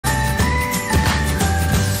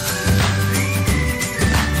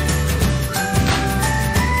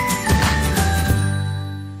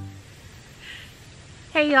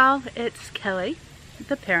Hey y'all, it's Kelly,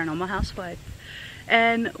 the Paranormal Housewife,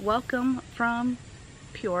 and welcome from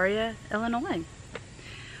Peoria, Illinois.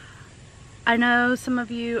 I know some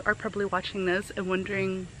of you are probably watching this and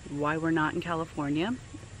wondering why we're not in California,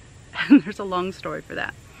 and there's a long story for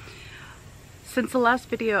that. Since the last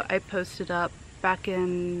video I posted up back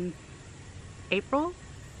in April,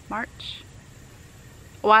 March,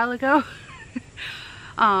 a while ago,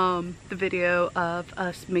 the video of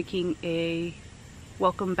us making a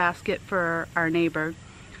welcome basket for our neighbor,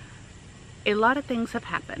 a lot of things have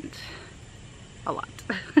happened. A lot.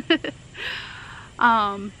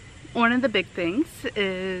 One of the big things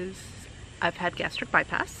is I've had gastric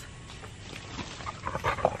bypass.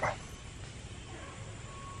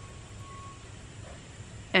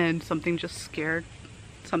 And something just scared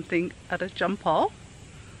something out of John Paul.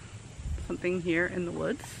 Something here in the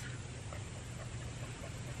woods.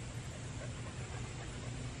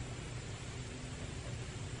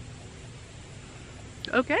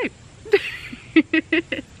 Okay.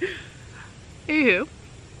 Anywho,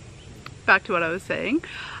 back to what I was saying.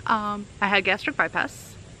 I had gastric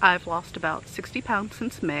bypass. I've lost about 60 pounds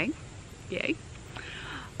since May. Yay.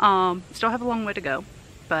 Still have a long way to go,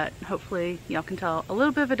 but hopefully y'all can tell a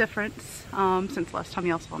little bit of a difference since last time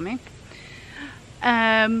y'all saw me.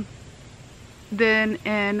 Then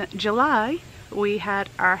in July, we had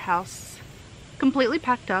our house completely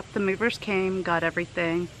packed up. The movers came, got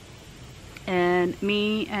everything. And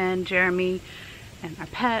me and Jeremy and our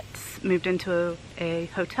pets moved into a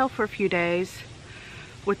hotel for a few days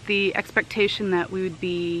with the expectation that we would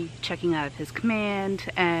be checking out of his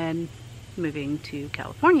command and moving to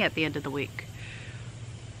California at the end of the week.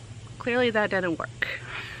 Clearly that didn't work.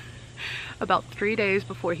 About 3 days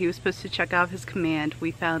before he was supposed to check out of his command, we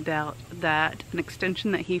found out that an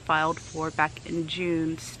extension that he filed for back in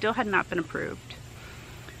June still had not been approved,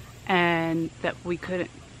 and that we couldn't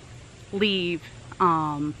leave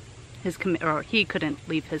his command, or he couldn't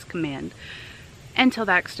leave his command until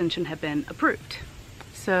that extension had been approved.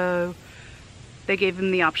 So they gave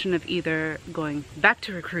him the option of either going back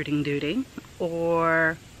to recruiting duty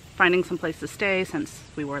or finding some place to stay, since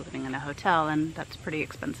we were living in a hotel and that's pretty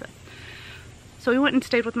expensive. So we went and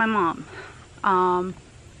stayed with my mom.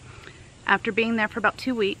 After being there for about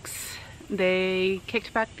 2 weeks, they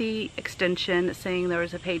kicked back the extension saying there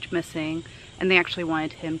was a page missing, and they actually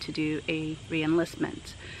wanted him to do a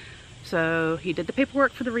re-enlistment. So he did the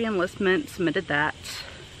paperwork for the re-enlistment, submitted that.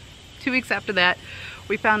 2 weeks after that,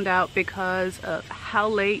 we found out, because of how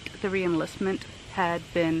late the re-enlistment had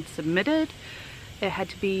been submitted, it had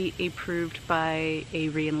to be approved by a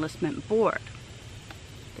re-enlistment board.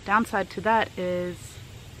 The downside to that is,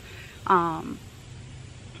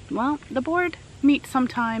 well, the board meets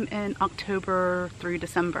sometime in October through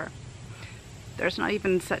December. There's not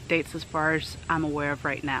even set dates as far as I'm aware of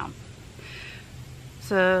right now.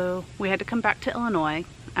 So we had to come back to Illinois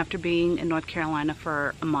after being in North Carolina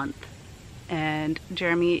for a month. And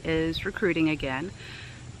Jeremy is recruiting again.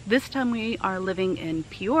 This time we are living in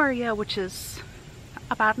Peoria, which is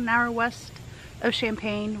about an hour west of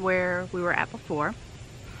Champaign, where we were at before.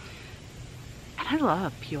 And I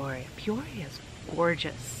love Peoria. Peoria is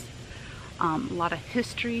gorgeous. A lot of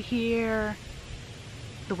history here.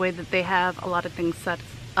 The way that they have a lot of things set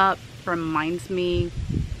up reminds me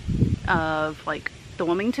of like the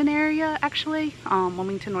Wilmington area, actually,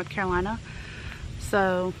 Wilmington, North Carolina.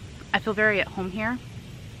 So I feel very at home here.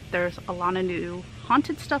 There's a lot of new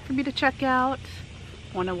haunted stuff for me to check out,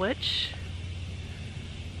 one of which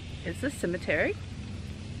is the cemetery.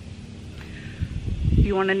 If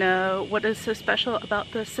you want to know what is so special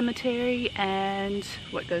about the cemetery and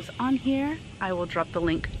what goes on here, I will drop the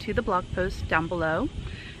link to the blog post down below.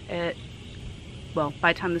 Well,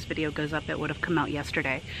 by the time this video goes up, it would have come out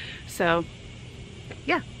yesterday. So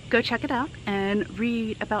yeah, go check it out and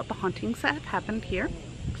read about the hauntings that have happened here.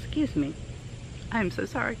 Excuse me, I'm so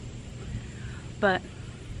sorry. But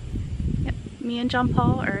yeah, me and John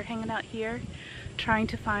Paul are hanging out here trying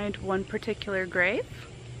to find one particular grave.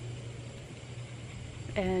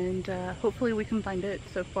 And hopefully we can find it.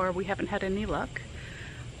 So far we haven't had any luck.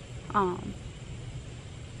 But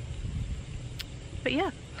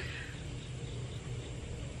yeah,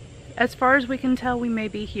 as far as we can tell, we may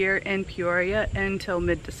be here in Peoria until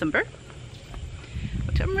mid-December,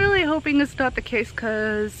 which I'm really hoping is not the case,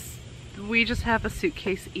 because we just have a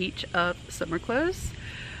suitcase each of summer clothes.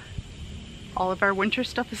 All of our winter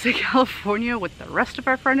stuff is in California with the rest of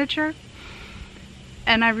our furniture.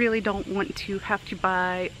 And I really don't want to have to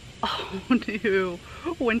buy all new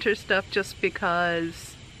winter stuff just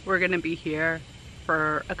because we're going to be here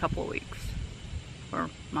for a couple of weeks or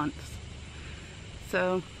months.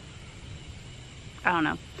 So I don't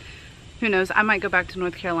know. Who knows? I might go back to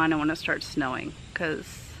North Carolina when it starts snowing,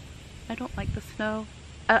 because I don't like the snow.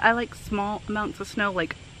 I like small amounts of snow,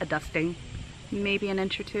 like a dusting, maybe an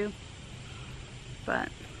inch or two, but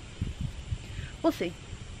we'll see.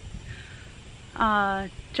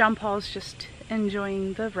 John Paul's just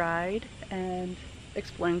enjoying the ride and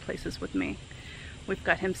exploring places with me. We've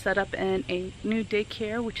got him set up in a new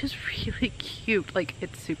daycare, which is really cute. Like,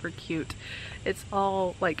 it's super cute. It's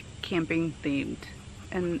all like camping themed,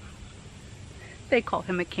 and they call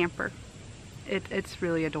him a camper. It's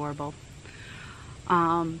really adorable.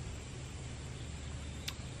 In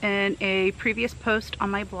a previous post on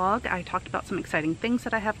my blog, I talked about some exciting things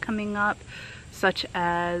that I have coming up, such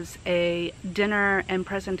as a dinner and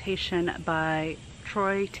presentation by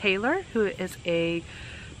Troy Taylor, who is a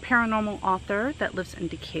paranormal author that lives in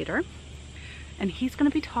Decatur. And he's going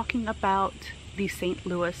to be talking about the St.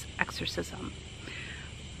 Louis exorcism.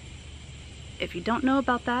 If you don't know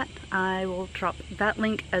about that, I will drop that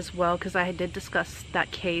link as well, because I did discuss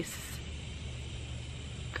that case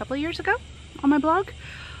a couple of years ago on my blog.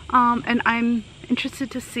 And I'm interested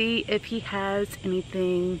to see if he has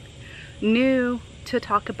anything new to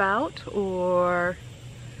talk about, or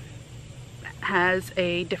has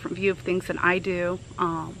a different view of things than I do.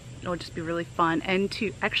 It would just be really fun, and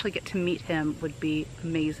to actually get to meet him would be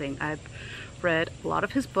amazing. I've read a lot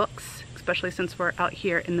of his books, especially since we're out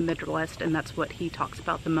here in the Midwest, and that's what he talks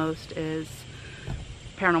about the most, is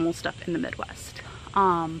paranormal stuff in the Midwest.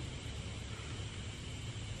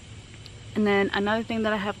 And then another thing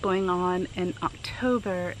that I have going on in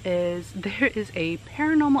October is there is a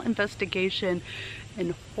paranormal investigation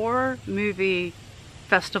and horror movie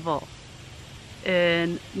festival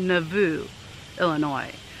in Nauvoo,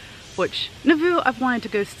 Illinois, which Nauvoo I've wanted to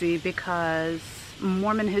go see because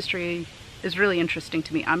Mormon history is really interesting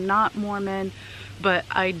to me. I'm not Mormon, but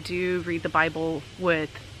I do read the Bible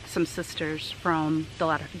with some sisters from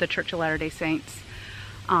the Church of Latter-day Saints.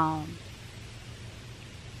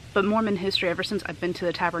 But Mormon history, ever since I've been to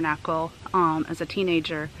the Tabernacle as a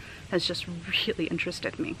teenager, has just really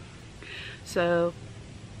interested me. So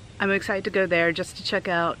I'm excited to go there just to check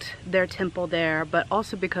out their temple there, but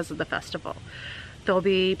also because of the festival. There'll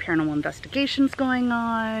be paranormal investigations going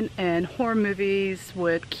on and horror movies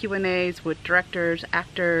with Q&As with directors,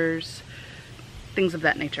 actors, things of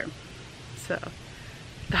that nature. So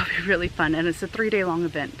that'll be really fun, and it's a 3-day long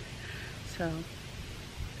event. So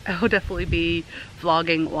I'll definitely be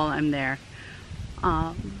vlogging while I'm there.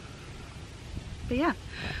 But yeah,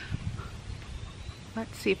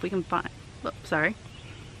 let's see if we can find, oops, sorry.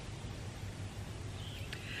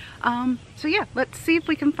 So yeah, let's see if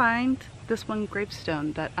we can find this one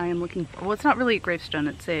gravestone that I am looking for. Well, it's not really a gravestone,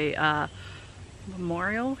 it's a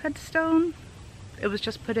memorial headstone. It was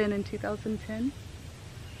just put in 2010,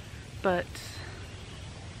 but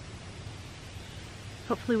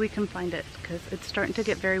hopefully we can find it, because it's starting to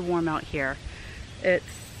get very warm out here. It's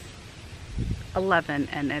 11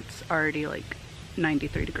 and it's already like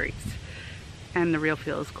 93 degrees, and the real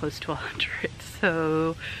feel is close to 100.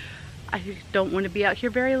 So I don't want to be out here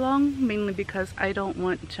very long, mainly because I don't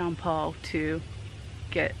want John Paul to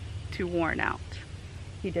get too worn out.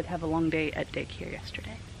 He did have a long day at daycare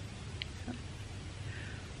yesterday. So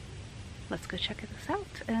let's go check this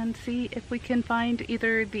out and see if we can find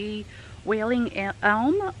either the Wailing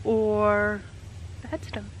Elm or the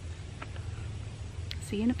headstone.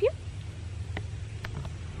 See you in a few.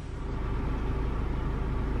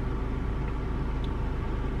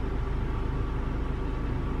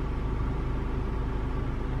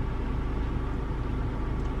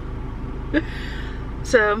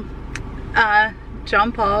 So,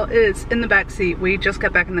 John Paul is in the back seat. We just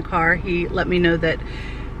got back in the car. He let me know that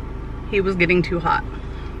he was getting too hot,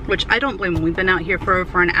 which I don't blame him. We've been out here for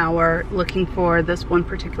over an hour looking for this one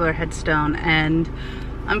particular headstone, and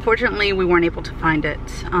unfortunately we weren't able to find it,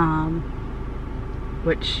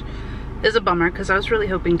 which is a bummer because I was really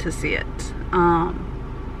hoping to see it.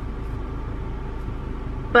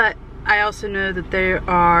 But I also know that there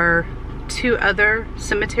are 2 other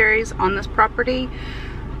cemeteries on this property,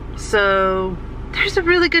 so there's a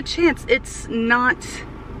really good chance it's not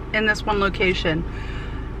in this one location.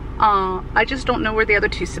 I just don't know where the other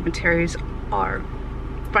 2 cemeteries are.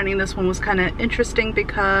 Finding this one was kind of interesting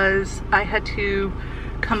because I had to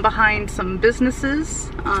come behind some businesses.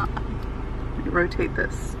 Let me rotate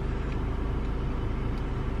this.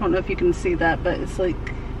 I don't know if you can see that, but it's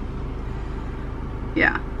like,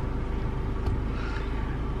 yeah.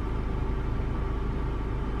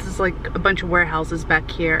 This is like a bunch of warehouses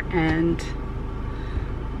back here, and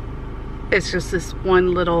it's just this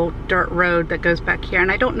one little dirt road that goes back here,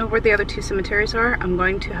 and I don't know where the other two cemeteries are. I'm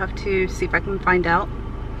going to have to see if I can find out.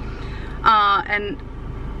 And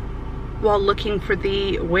while looking for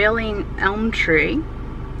the wailing elm tree,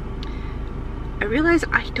 I realized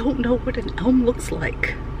I don't know what an elm looks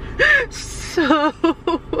like. So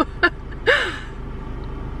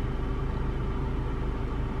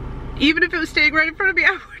even if it was staying right in front of me,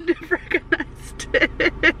 I wouldn't have recognized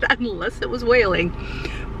it unless it was wailing.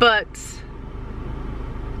 But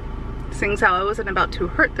seeing how I wasn't about to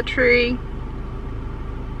hurt the tree,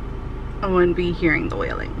 I wouldn't be hearing the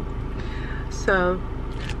wailing. So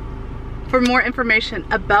for more information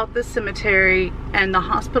about the cemetery and the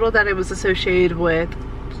hospital that it was associated with,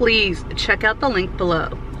 please check out the link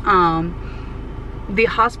below. The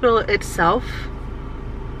hospital itself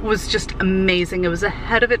was just amazing. It was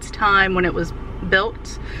ahead of its time when it was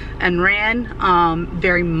built and ran,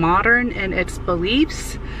 very modern in its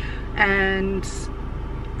beliefs, and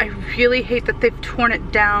I really hate that they've torn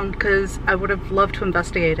it down because I would have loved to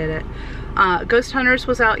investigate it. Ghost Hunters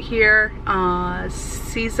was out here,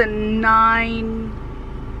 season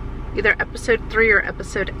 9, either episode 3 or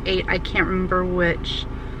episode 8, I can't remember which.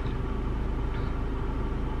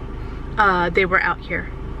 They were out here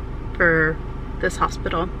for this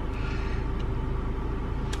hospital,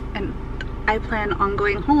 and I plan on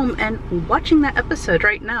going home and watching that episode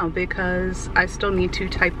right now because I still need to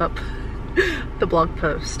type up the blog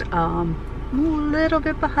post. I'm a little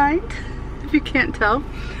bit behind, if you can't tell,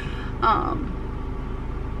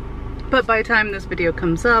 but by the time this video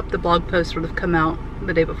comes up, the blog post would have come out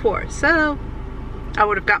the day before, so I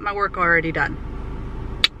would have got my work already done.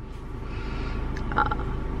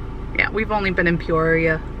 Yeah, we've only been in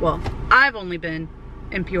Peoria, well, I've only been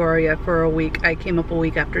in Peoria for a week. I came up a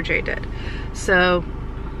week after Jay did. So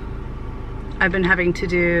I've been having to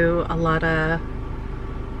do a lot of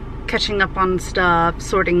catching up on stuff,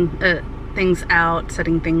 sorting things out,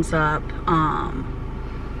 setting things up,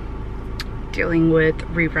 dealing with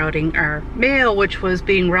rerouting our mail, which was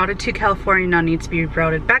being routed to California, now needs to be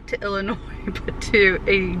routed back to Illinois, but to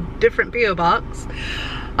a different PO box.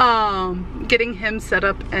 Getting him set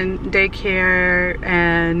up in daycare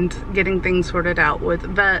and getting things sorted out with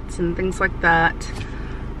vets and things like that.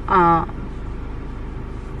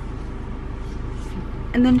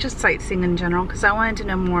 And then just sightseeing in general, because I wanted to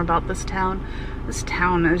know more about this town. This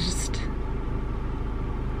town is just...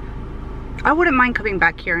 I wouldn't mind coming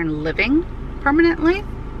back here and living permanently.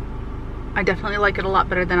 I definitely like it a lot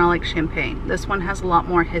better than I like Champaign. This one has a lot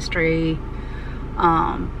more history,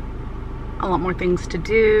 a lot more things to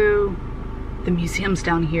do. The museums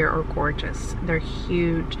down here are gorgeous. They're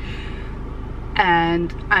huge.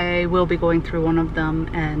 And I will be going through one of them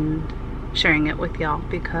and sharing it with y'all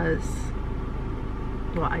because,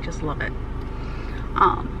 well, I just love it.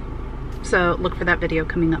 So look for that video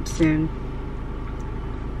coming up soon.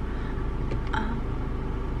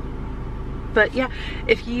 But yeah,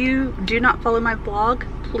 if you do not follow my blog,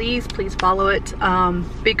 please follow it.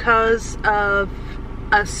 Because of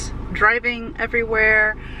us driving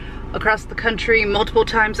everywhere across the country multiple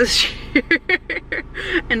times this year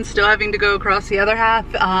and still having to go across the other half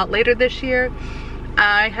later this year,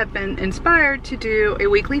 I have been inspired to do a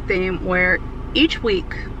weekly theme where each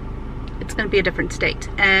week it's going to be a different state,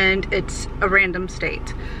 and it's a random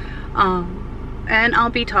state, and I'll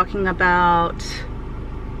be talking about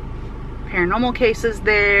paranormal cases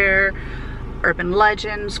there, urban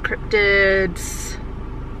legends, cryptids,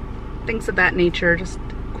 things of that nature, just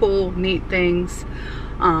cool, neat things,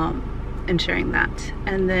 and sharing that.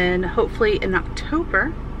 And then hopefully in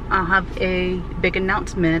October I'll have a big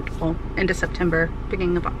announcement, well, end of September,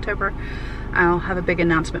 beginning of October, I'll have a big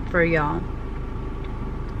announcement for y'all,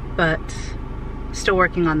 but still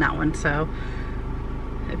working on that one. So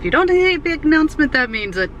if you don't have a big announcement, that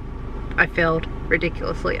means that I failed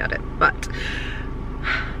ridiculously at it. But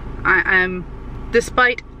I'm,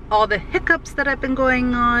 despite all the hiccups that have been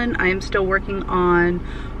going on, I am still working on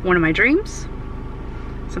one of my dreams,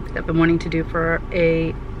 something I've been wanting to do for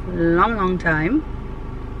a long time.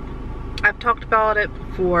 I've talked about it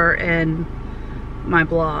before in my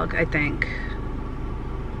blog, I think.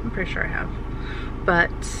 I'm pretty sure I have.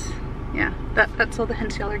 But yeah, that's all the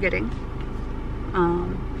hints y'all are getting.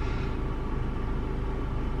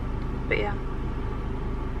 But yeah,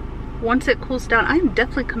 once it cools down, I'm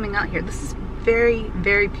definitely coming out here. This is very,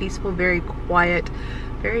 very peaceful, very quiet,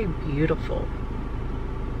 very beautiful.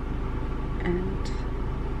 And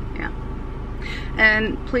yeah,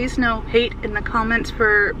 and please no hate in the comments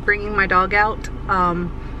for bringing my dog out.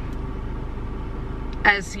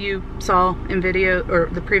 As you saw in video, or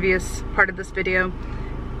the previous part of this video,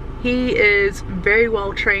 He is very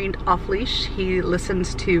well trained off leash. He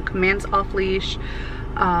listens to commands off leash.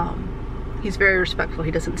 He's very respectful.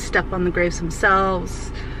 He doesn't step on the graves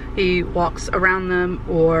themselves. He walks around them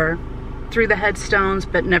or through the headstones,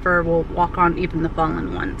 but never will walk on even the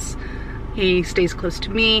fallen ones. He stays close to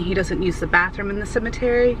me. He doesn't use the bathroom in the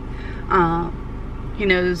cemetery. He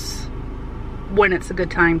knows when it's a good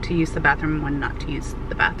time to use the bathroom and when not to use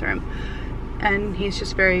the bathroom. And he's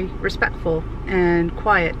just very respectful and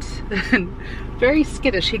quiet and very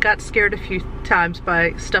skittish. He got scared a few times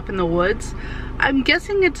by stuff in the woods. I'm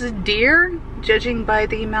guessing it's deer, judging by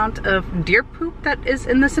the amount of deer poop that is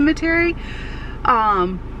in the cemetery.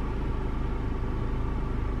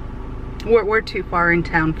 We're too far in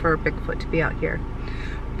town for Bigfoot to be out here.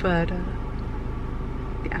 But,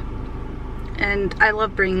 yeah. And I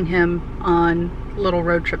love bringing him on little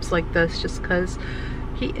road trips like this just because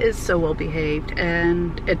he is so well behaved,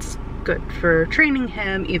 and it's good for training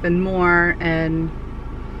him even more. And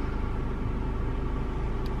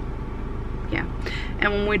yeah,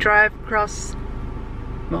 and when we drive across,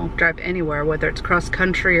 well, drive anywhere, whether it's cross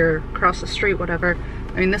country or across the street, whatever,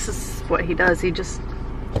 I mean, this is what he does. He just,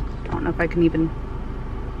 I don't know if I can even,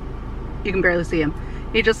 you can barely see him.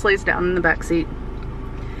 He just lays down in the back seat.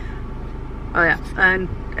 Oh yeah, and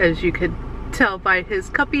as you could tell by his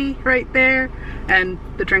cuppy right there and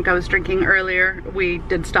the drink I was drinking earlier, we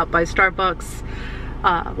did stop by Starbucks.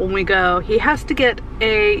 When we go, he has to get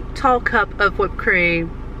a tall cup of whipped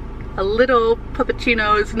cream. A little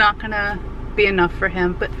puppuccino is not gonna be enough for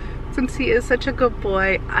him, but since he is such a good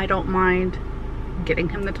boy, I don't mind getting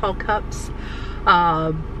him the tall cups.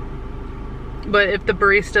 But if the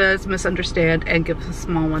baristas misunderstand and give us the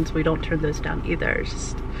small ones, we don't turn those down either. It's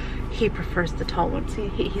just, he prefers the tall ones.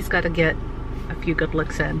 He's got to get a few good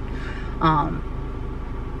licks in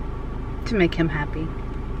to make him happy.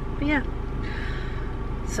 But yeah,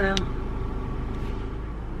 so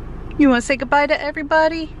you want to say goodbye to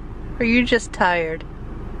everybody, or are you just tired?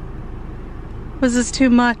 Was this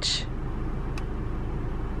too much?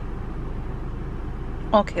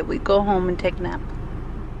 Okay, we go home and take a nap.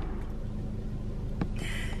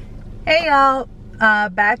 Hey y'all,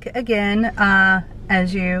 back again.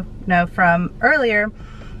 As you know from earlier,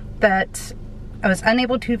 that I was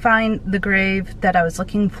unable to find the grave that I was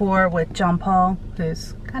looking for with John Paul,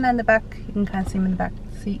 who's kind of in the back. You can kind of see him in the back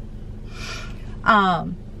seat.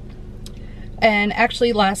 And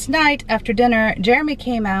actually last night after dinner, Jeremy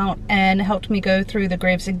came out and helped me go through the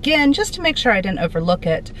graves again just to make sure I didn't overlook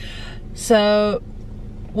it. So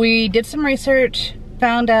we did some research,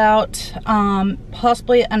 found out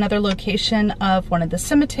possibly another location of one of the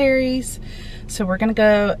cemeteries. So we're gonna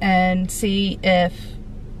go and see if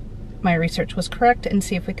my research was correct and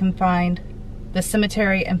see if we can find the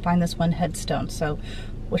cemetery and find this one headstone. So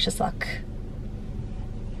wish us luck.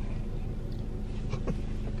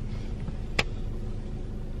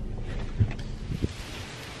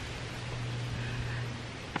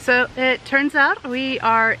 So it turns out we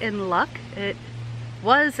are in luck. It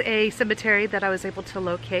was a cemetery that I was able to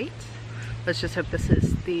locate. Let's just hope this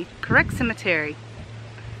is the correct cemetery.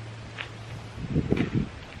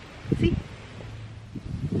 See?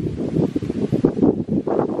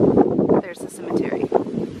 There's the cemetery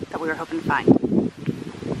that we were hoping to find.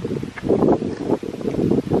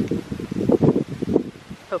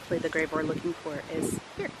 Hopefully the grave we're looking for is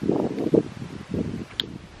here.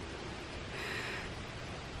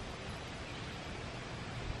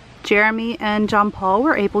 Jeremy and John Paul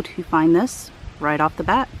were able to find this right off the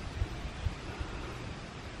bat.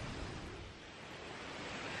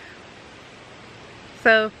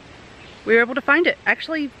 So we were able to find it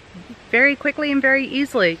actually very quickly and very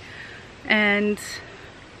easily, and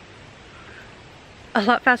a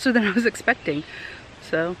lot faster than I was expecting.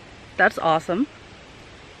 So that's awesome.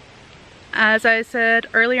 As I said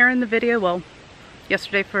earlier in the video, well,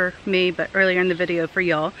 yesterday for me, but earlier in the video for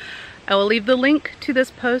y'all, I will leave the link to this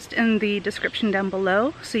post in the description down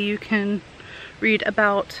below so you can read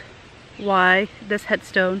about why this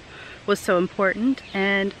headstone was so important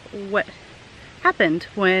and what happened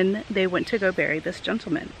when they went to go bury this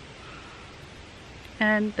gentleman.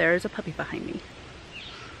 And there's a puppy behind me.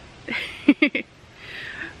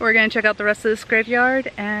 We're gonna check out the rest of this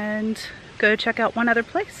graveyard and go check out one other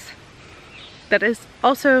place that is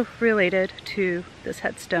also related to this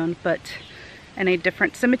headstone, but in a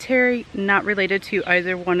different cemetery, not related to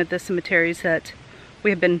either one of the cemeteries that we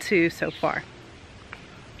have been to so far.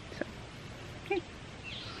 So, okay.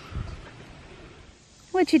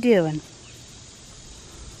 What you doing?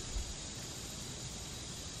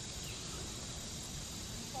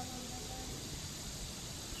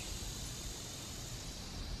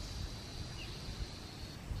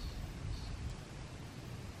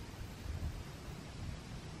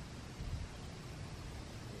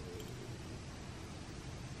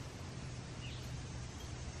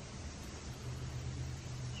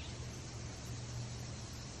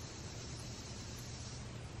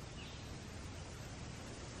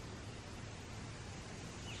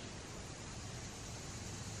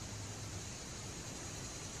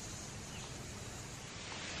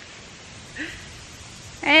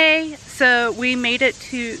 So we made it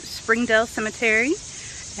to Springdale Cemetery,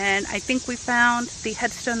 and I think we found the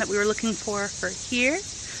headstone that we were looking for here.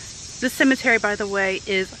 This cemetery, by the way,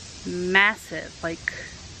 is massive, like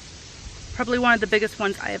probably one of the biggest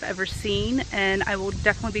ones I have ever seen, and I will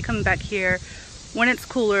definitely be coming back here when it's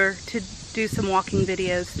cooler to do some walking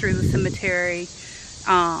videos through the cemetery,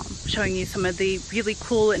 showing you some of the really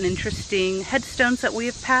cool and interesting headstones that we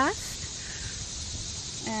have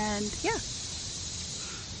passed. And yeah,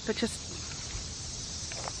 but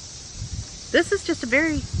this is just a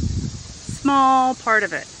very small part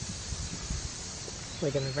of it.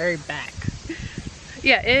 Like in the very back.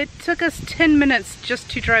 Yeah, it took us 10 minutes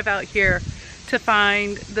just to drive out here to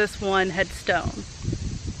find this one headstone.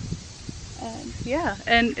 And yeah,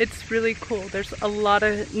 and it's really cool. There's a lot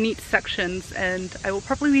of neat sections, and I will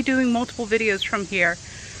probably be doing multiple videos from here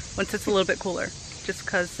once it's a little bit cooler, just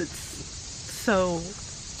because it's so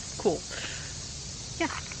cool. Yeah.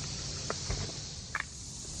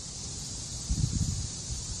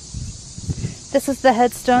 This is the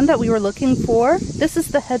headstone that we were looking for. This is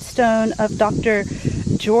the headstone of Dr.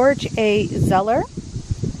 George A. Zeller.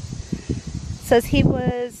 It says he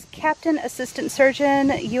was Captain Assistant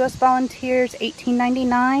Surgeon, U.S. Volunteers,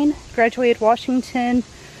 1899. Graduated Washington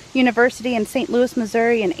University in St. Louis,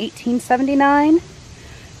 Missouri in 1879.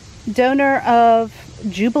 Donor of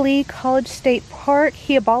Jubilee College State Park.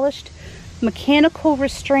 He abolished mechanical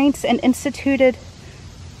restraints and instituted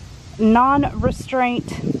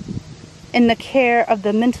non-restraint in the care of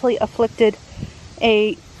the mentally afflicted,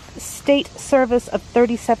 a state service of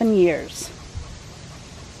 37 years.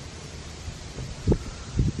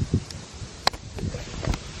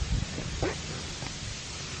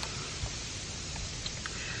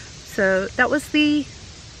 So that was the,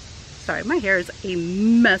 sorry, my hair is a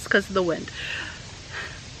mess because of the wind.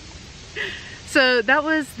 So that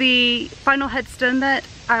was the final headstone that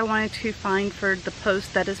I wanted to find for the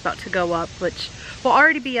post that is about to go up, which will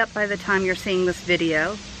already be up by the time you're seeing this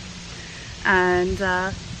video. And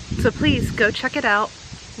so please go check it out.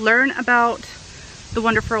 Learn about the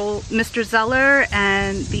wonderful Mr. Zeller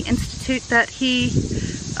and the institute that he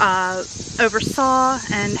oversaw,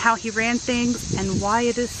 and how he ran things, and why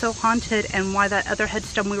it is so haunted, and why that other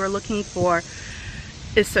headstone we were looking for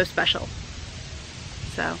is so special.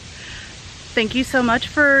 So thank you so much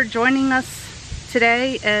for joining us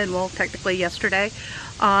today, and well, technically yesterday,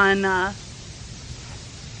 on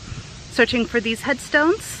searching for these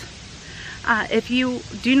headstones. If you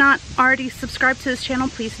do not already subscribe to this channel,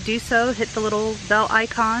 please do so. Hit the little bell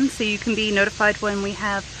icon so you can be notified when we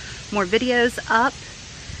have more videos up.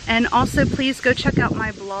 And also please go check out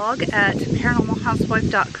my blog at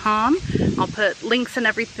paranormalhousewife.com. I'll put links and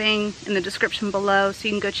everything in the description below so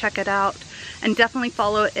you can go check it out. And definitely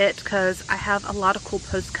follow it, because I have a lot of cool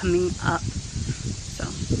posts coming up. So.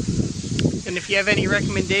 And if you have any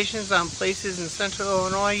recommendations on places in Central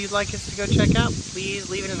Illinois you'd like us to go check out, please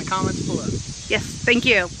leave it in the comments below. Yes, thank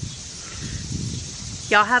you.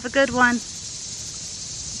 Y'all have a good one.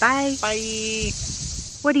 Bye. Bye.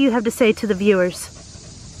 What do you have to say to the viewers?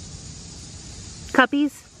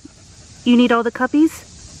 Cuppies? You need all the cuppies?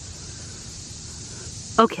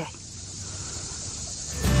 Okay.